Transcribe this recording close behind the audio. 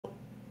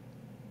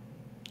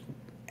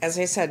as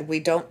I said, we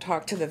don't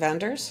talk to the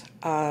vendors.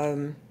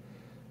 I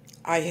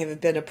have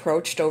been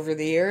approached over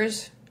the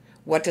years,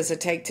 what does it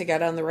take to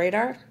get on the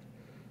radar?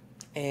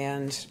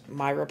 And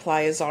my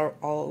reply is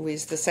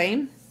always the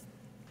same.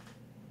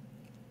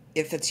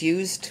 If it's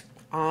used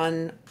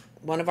on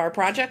one of our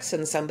projects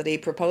and somebody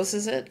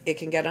proposes it, it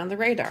can get on the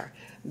radar.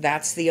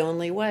 That's the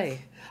only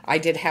way. I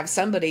did have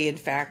somebody, in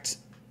fact,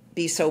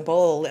 be so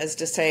bold as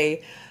to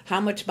say, how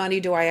much money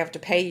do I have to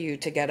pay you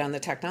to get on the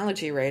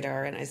technology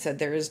radar? And I said,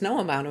 there is no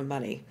amount of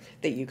money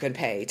that you can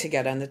pay to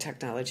get on the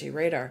technology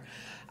radar.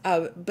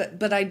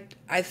 But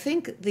I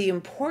think the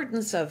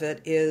importance of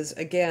it is,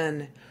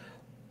 again,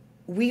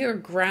 we are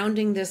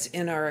grounding this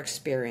in our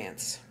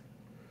experience.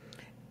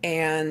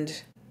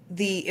 And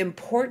the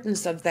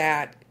importance of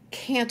that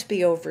can't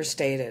be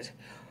overstated.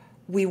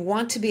 We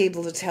want to be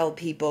able to tell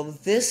people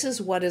this is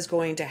what is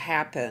going to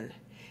happen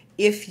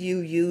if you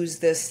use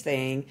this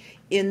thing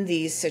in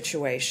these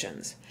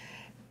situations.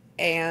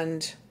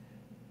 And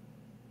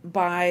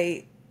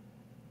by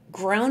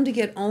grounding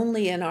it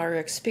only in our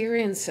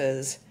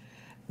experiences,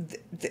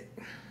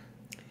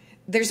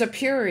 there's a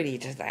purity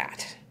to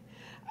that.